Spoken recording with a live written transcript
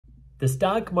The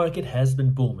stock market has been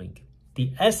booming.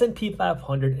 The S&P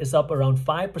 500 is up around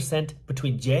 5%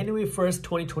 between January 1st,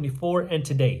 2024 and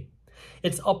today.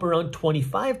 It's up around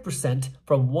 25%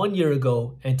 from 1 year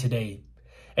ago and today.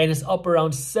 And it's up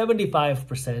around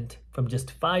 75% from just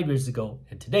 5 years ago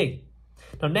and today.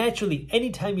 Now, naturally,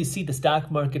 anytime you see the stock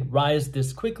market rise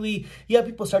this quickly,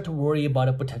 people start to worry about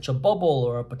a potential bubble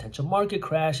or a potential market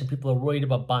crash, and people are worried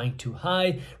about buying too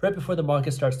high right before the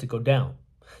market starts to go down.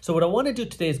 So what I want to do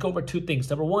today is go over two things.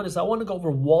 Number one is I want to go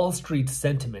over Wall Street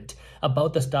sentiment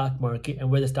about the stock market and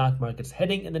where the stock market's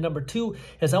heading. And then number two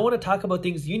is I want to talk about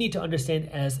things you need to understand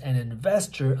as an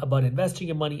investor about investing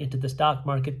your money into the stock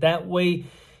market. That way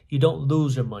you don't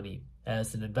lose your money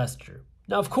as an investor.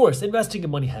 Now, of course, investing your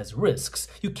money has risks.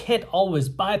 You can't always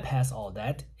bypass all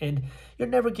that, and you're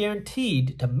never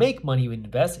guaranteed to make money when you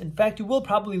invest. In fact, you will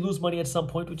probably lose money at some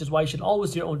point, which is why you should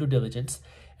always do your own due diligence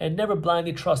and never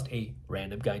blindly trust a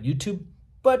random guy on YouTube.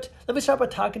 But let me start by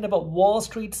talking about Wall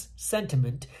Street's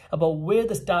sentiment about where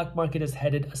the stock market is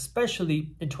headed,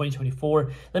 especially in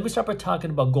 2024. Let me start by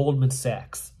talking about Goldman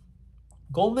Sachs.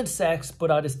 Goldman Sachs put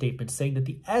out a statement saying that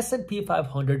the S&P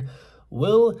 500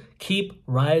 will keep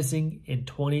rising in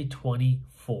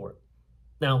 2024.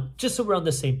 Now, just so we're on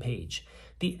the same page,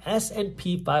 the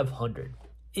S&P 500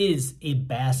 is a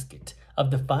basket of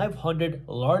the 500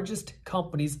 largest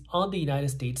companies on the United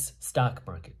States stock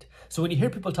market. So when you hear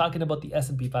people talking about the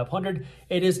S&P 500,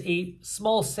 it is a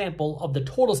small sample of the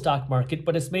total stock market,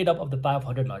 but it's made up of the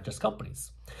 500 largest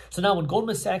companies. So now when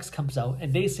Goldman Sachs comes out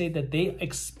and they say that they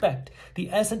expect the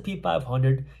S&P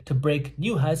 500 to break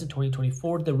new highs in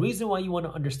 2024, the reason why you want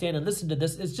to understand and listen to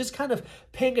this is just kind of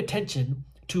paying attention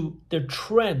to the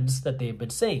trends that they've been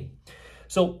saying.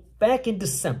 So back in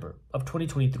December of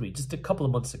 2023, just a couple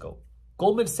of months ago,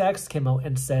 Goldman Sachs came out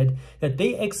and said that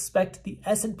they expect the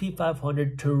S&P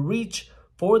 500 to reach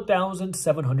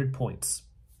 4,700 points.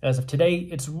 As of today,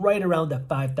 it's right around that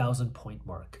 5,000 point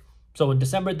mark. So in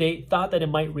December, they thought that it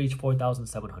might reach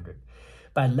 4,700.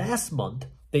 By last month,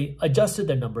 they adjusted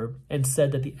their number and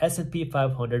said that the S&P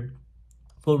 500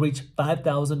 will reach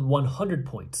 5,100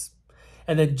 points.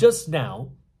 And then just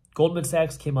now, Goldman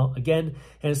Sachs came out again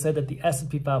and said that the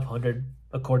S&P 500,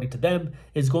 according to them,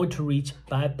 is going to reach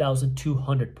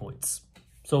 5,200 points.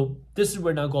 So this is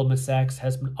where now Goldman Sachs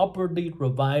has been upwardly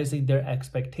revising their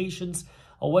expectations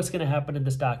of what's going to happen in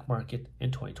the stock market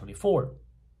in 2024.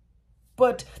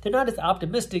 But they're not as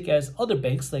optimistic as other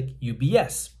banks like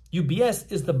UBS. UBS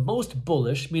is the most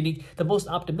bullish, meaning the most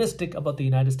optimistic about the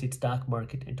United States stock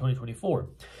market in 2024.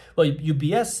 Well,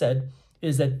 UBS said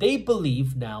is that they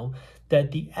believe now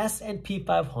that the S&P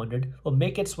 500 will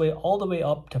make its way all the way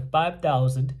up to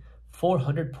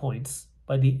 5,400 points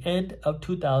by the end of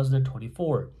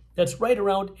 2024. That's right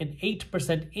around an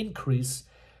 8% increase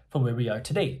from where we are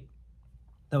today.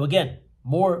 Now again,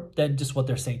 more than just what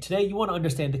they're saying today, you want to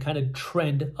understand the kind of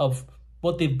trend of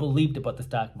what they've believed about the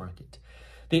stock market.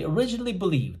 They originally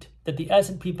believed that the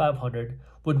S&P 500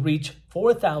 would reach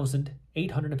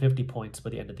 4,850 points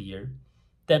by the end of the year.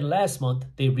 Then last month,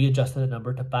 they readjusted the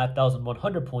number to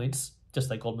 5,100 points, just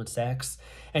like Goldman Sachs.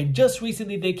 And just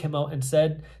recently, they came out and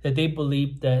said that they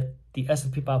believe that the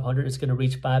S&P 500 is going to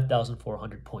reach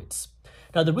 5,400 points.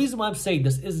 Now, the reason why I'm saying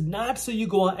this is not so you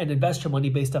go out and invest your money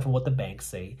based off of what the banks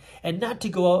say, and not to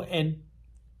go out and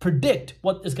predict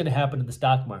what is going to happen in the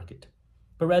stock market.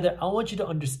 But rather, I want you to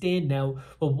understand now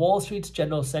what Wall Street's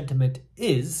general sentiment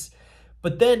is,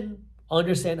 but then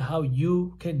understand how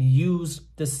you can use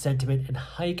this sentiment and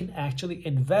how you can actually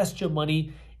invest your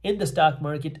money in the stock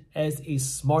market as a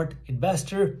smart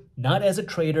investor, not as a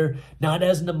trader, not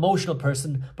as an emotional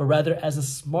person, but rather as a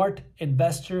smart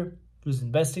investor who's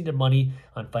investing their money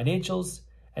on financials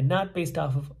and not based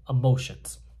off of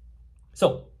emotions.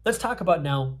 So let's talk about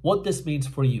now what this means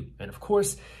for you. And of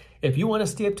course, if you want to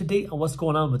stay up to date on what's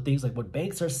going on with things like what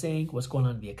banks are saying, what's going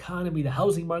on in the economy, the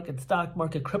housing market, the stock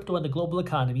market, crypto, and the global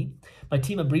economy, my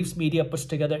team at Briefs Media puts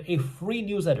together a free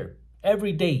newsletter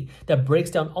every day that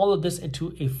breaks down all of this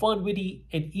into a fun, witty,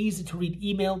 and easy-to-read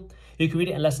email. You can read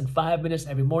it in less than 5 minutes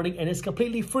every morning, and it's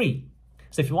completely free.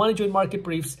 So if you want to join Market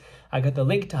Briefs, I got the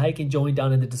link to how you can join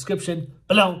down in the description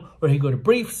below, or you can go to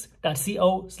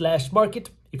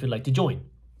briefs.co/market if you'd like to join.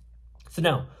 So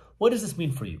now, what does this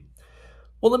mean for you?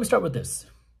 Well, let me start with this.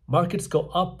 Markets go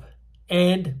up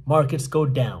and markets go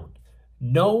down.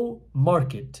 No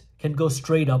market can go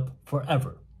straight up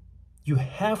forever. You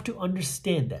have to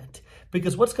understand that,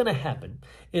 because what's going to happen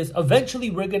is eventually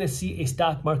we're going to see a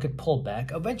stock market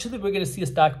pullback. Eventually we're going to see a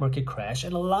stock market crash,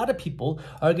 and a lot of people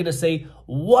are going to say,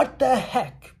 what the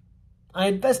heck? I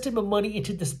invested my money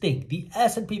into this thing, the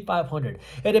S&P 500.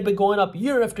 It had been going up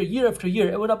year after year after year.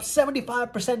 It went up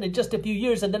 75% in just a few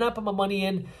years. And then I put my money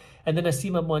in, and then I see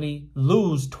my money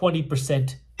lose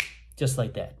 20% just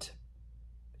like that.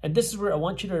 And this is where I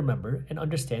want you to remember and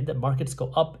understand that markets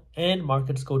go up and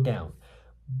markets go down.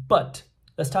 But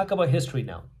let's talk about history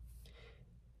now.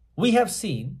 We have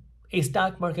seen a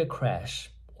stock market crash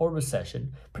or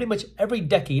recession pretty much every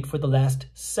decade for the last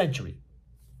century.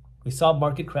 We saw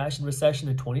market crash and recession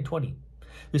in 2020.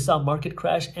 We saw market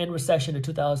crash and recession in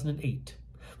 2008.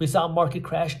 We saw market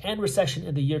crash and recession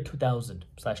in the year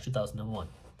 2000/2001.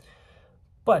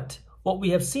 But what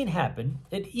we have seen happen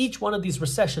in each one of these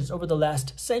recessions over the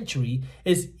last century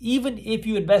is even if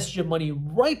you invested your money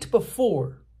right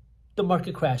before the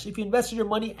market crash, if you invested your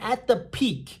money at the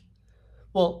peak,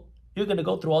 well, you're going to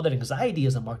go through all that anxiety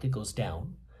as the market goes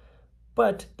down.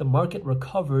 But the market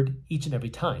recovered each and every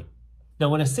time. Now,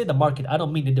 when I say the market, I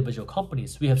don't mean individual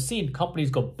companies. We have seen companies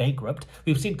go bankrupt.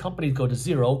 We've seen companies go to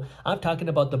zero. I'm talking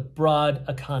about the broad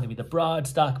economy, the broad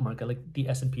stock market, like the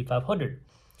S&P 500.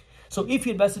 So if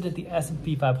you invested in the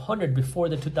S&P 500 before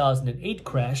the 2008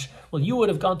 crash, well, you would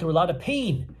have gone through a lot of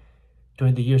pain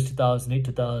during the years 2008,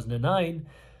 2009.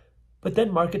 But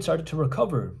then markets started to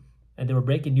recover, and they were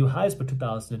breaking new highs by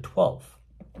 2012.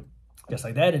 Just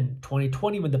like that, in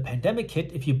 2020, when the pandemic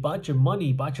hit, if you bought your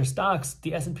money, bought your stocks,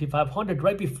 the S&P 500,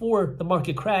 right before the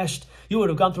market crashed, you would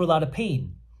have gone through a lot of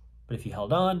pain. But if you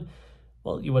held on,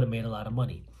 well, you would have made a lot of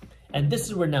money. And this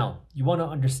is where now you want to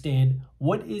understand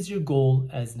what is your goal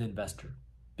as an investor.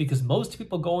 Because most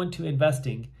people go into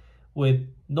investing with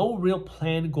no real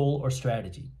plan, goal, or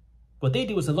strategy. What they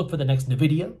do is they look for the next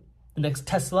Nvidia, the next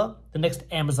Tesla, the next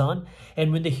Amazon.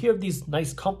 And when they hear of these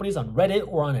nice companies on Reddit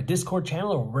or on a Discord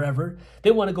channel or wherever,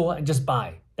 they want to go out and just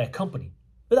buy that company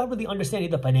without really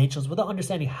understanding the financials, without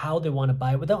understanding how they want to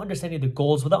buy it, without understanding the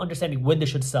goals, without understanding when they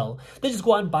should sell. They just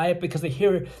go out and buy it because they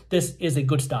hear this is a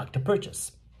good stock to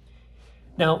purchase.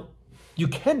 Now, you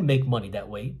can make money that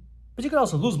way, but you can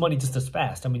also lose money just as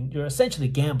fast. I mean, you're essentially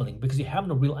gambling because you have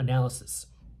no real analysis.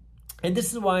 And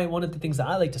this is why one of the things that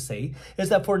I like to say is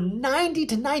that for 90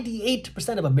 to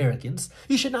 98% of Americans,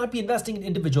 you should not be investing in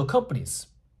individual companies.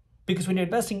 Because when you're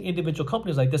investing in individual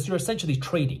companies like this, you're essentially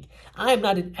trading. I am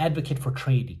not an advocate for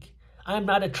trading. I am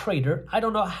not a trader. I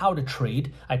don't know how to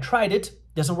trade. I tried it.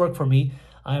 Doesn't work for me.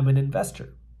 I am an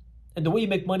investor. And the way you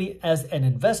make money as an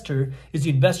investor is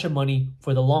you invest your money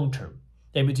for the long term.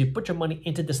 That means you put your money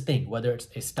into this thing, whether it's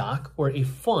a stock or a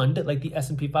fund like the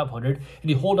S&P 500, and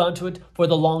you hold on to it for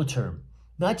the long term.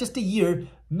 Not just a year,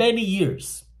 many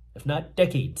years, if not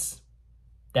decades.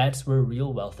 That's where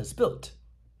real wealth is built.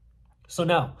 So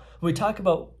now, when we talk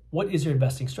about what is your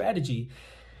investing strategy,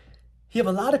 you have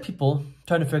a lot of people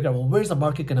trying to figure out, well, where's the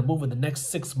market going to move in the next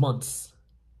 6 months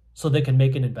so they can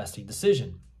make an investing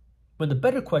decision? When the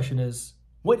better question is,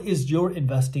 what is your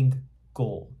investing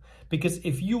goal? Because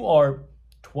if you are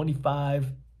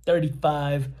 25,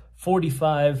 35,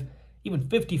 45, even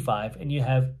 55, and you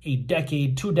have a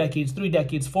decade, 2 decades, 3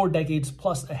 decades, 4 decades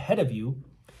plus ahead of you,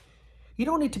 you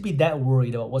don't need to be that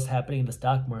worried about what's happening in the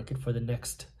stock market for the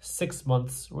next 6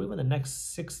 months or even the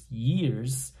next 6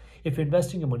 years if you're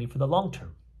investing your money for the long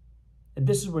term. And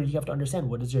this is where you have to understand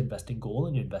what is your investing goal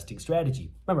and your investing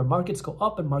strategy. Remember, markets go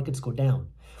up and markets go down.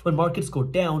 When markets go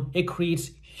down, it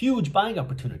creates huge buying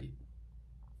opportunity.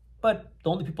 But the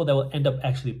only people that will end up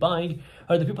actually buying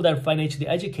are the people that are financially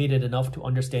educated enough to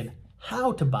understand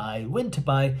how to buy, when to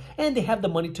buy, and they have the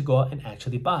money to go out and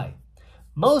actually buy.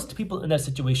 Most people in that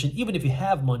situation, even if you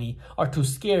have money, are too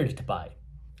scared to buy.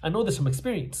 I know this from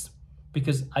experience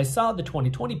because I saw the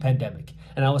 2020 pandemic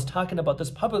and I was talking about this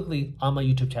publicly on my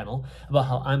YouTube channel about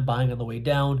how I'm buying on the way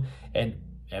down, and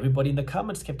everybody in the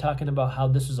comments kept talking about how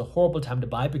this is a horrible time to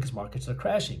buy because markets are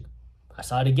crashing. I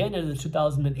saw it again in the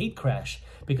 2008 crash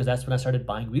because that's when I started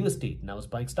buying real estate and I was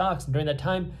buying stocks. And during that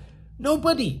time,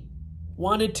 nobody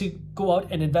wanted to go out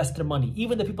and invest their money.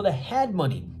 Even the people that had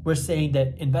money were saying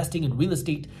that investing in real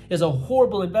estate is a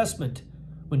horrible investment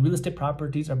when real estate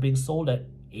properties are being sold at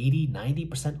 80,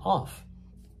 90% off.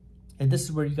 And this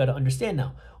is where you got to understand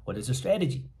now, what is your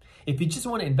strategy? If you just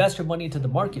want to invest your money into the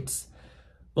markets,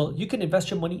 well, you can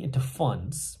invest your money into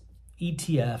funds,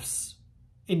 ETFs,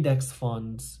 index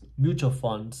funds, mutual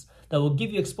funds that will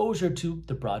give you exposure to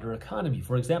the broader economy.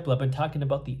 For example, I've been talking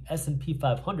about the S&P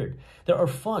 500. There are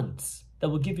funds that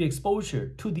will give you exposure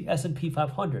to the S&P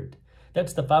 500.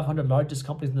 That's the 500 largest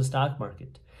companies in the stock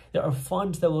market. There are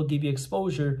funds that will give you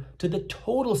exposure to the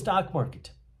total stock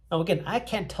market. Now, again, I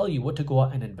can't tell you what to go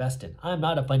out and invest in. I'm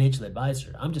not a financial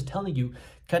advisor. I'm just telling you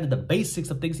kind of the basics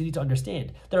of things you need to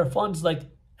understand. There are funds like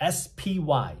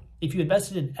SPY. If you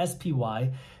invested in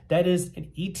SPY, That is an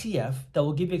ETF that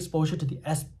will give you exposure to the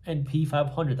S&P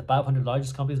 500, the 500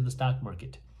 largest companies in the stock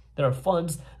market. There are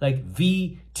funds like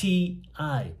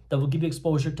VTI that will give you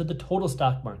exposure to the total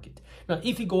stock market. Now,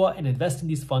 if you go out and invest in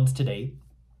these funds today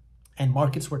and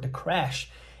markets were to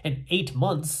crash in 8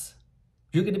 months,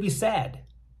 you're going to be sad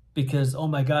because, oh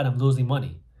my God, I'm losing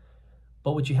money.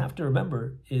 But what you have to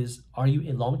remember is, are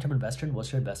you a long-term investor and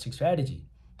what's your investing strategy?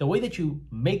 The way that you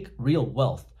make real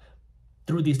wealth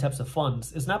through these types of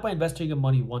funds is not by investing your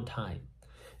money one time.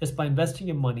 It's by investing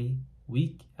your money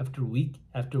week after week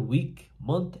after week,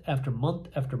 month after month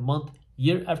after month,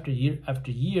 year after year after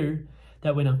year.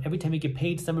 That way now, every time you get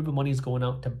paid, some of your money is going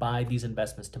out to buy these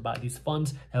investments, to buy these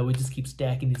funds. That way just keep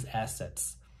stacking these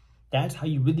assets. That's how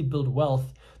you really build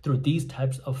wealth, through these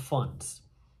types of funds.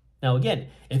 Now again,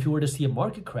 if you were to see a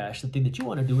market crash, the thing that you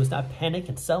want to do is not panic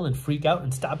and sell and freak out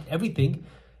and stop everything,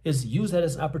 is use that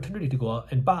as an opportunity to go out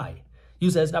and buy.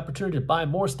 Use that as an opportunity to buy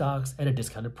more stocks at a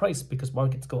discounted price because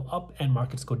markets go up and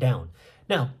markets go down.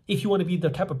 Now, if you want to be the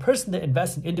type of person that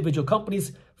invests in individual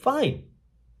companies, fine.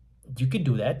 You can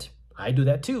do that. I do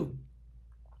that too.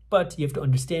 But you have to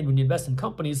understand, when you invest in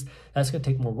companies, that's going to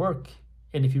take more work.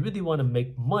 And if you really want to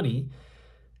make money,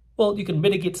 well, you can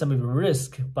mitigate some of your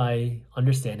risk by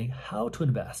understanding how to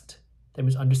invest. That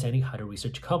means understanding how to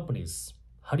research companies.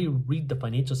 How do you read the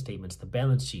financial statements, the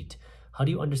balance sheet? How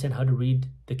do you understand how to read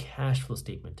the cash flow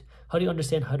statement? How do you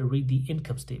understand how to read the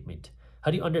income statement?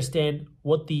 How do you understand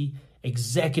what the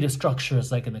executive structure is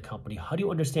like in the company? How do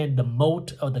you understand the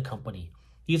moat of the company?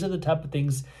 These are the type of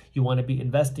things you want to be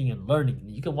investing in, learning.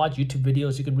 You can watch YouTube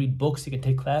videos, you can read books, you can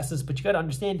take classes, but you got to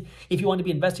understand, if you want to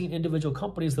be investing in individual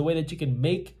companies, the way that you can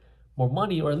make more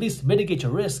money, or at least mitigate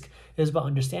your risk, is by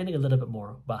understanding a little bit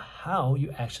more about how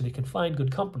you actually can find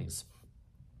good companies.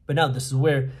 But now this is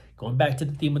where, going back to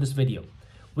the theme of this video,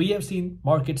 we have seen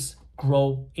markets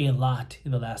grow a lot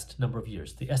in the last number of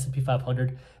years. The S&P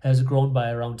 500 has grown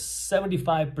by around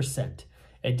 75%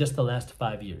 in just the last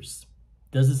 5 years.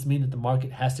 Does this mean that the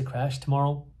market has to crash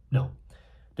tomorrow? No.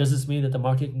 Does this mean that the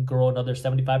market can grow another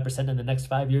 75% in the next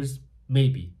 5 years?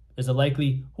 Maybe. Is it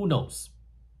likely? Who knows?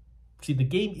 See, the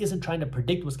game isn't trying to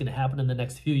predict what's going to happen in the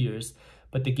next few years,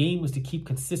 but the game is to keep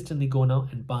consistently going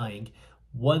out and buying,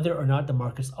 whether or not the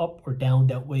market's up or down.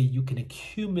 That way you can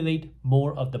accumulate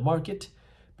more of the market,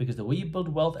 because the way you build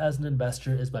wealth as an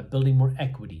investor is by building more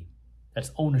equity.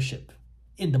 That's ownership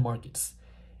in the markets.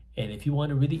 And if you want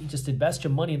to really just invest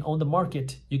your money and own the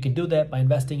market, you can do that by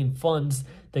investing in funds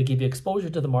that give you exposure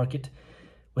to the market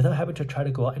without having to try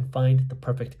to go out and find the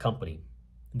perfect company.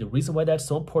 And the reason why that's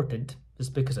so important is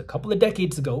because a couple of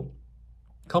decades ago,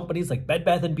 companies like Bed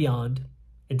Bath & Beyond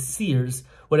and Sears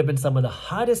would have been some of the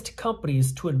hottest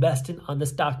companies to invest in on the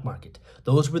stock market.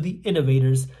 Those were the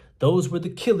innovators. Those were the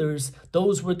killers.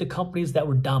 Those were the companies that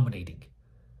were dominating.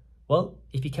 Well,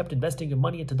 if you kept investing your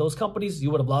money into those companies,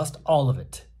 you would have lost all of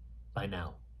it by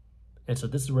now. And so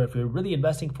this is where, if you're really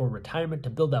investing for retirement to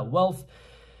build that wealth,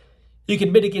 you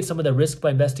can mitigate some of the risk by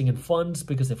investing in funds,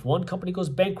 because if one company goes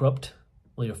bankrupt,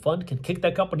 well, your fund can kick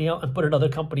that company out and put another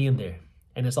company in there.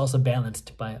 And it's also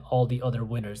balanced by all the other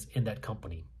winners in that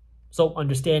company. So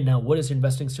understand now, what is your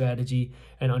investing strategy,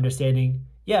 and understanding,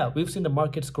 yeah, we've seen the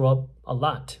markets grow up a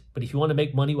lot, but if you want to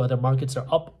make money whether markets are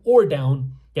up or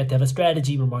down, you have to have a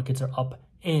strategy when markets are up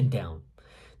and down.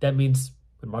 That means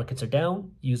when markets are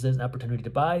down, use it as an opportunity to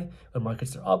buy. When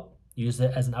markets are up, use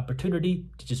it as an opportunity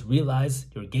to just realize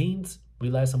your gains,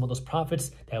 realize some of those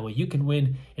profits. That way you can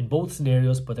win in both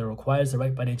scenarios, but that requires the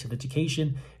right financial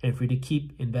education and for you to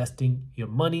keep investing your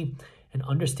money and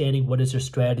understanding what is your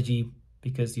strategy,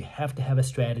 because you have to have a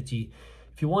strategy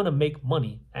if you want to make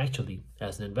money actually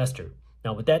as an investor.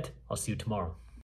 Now with that, I'll see you tomorrow.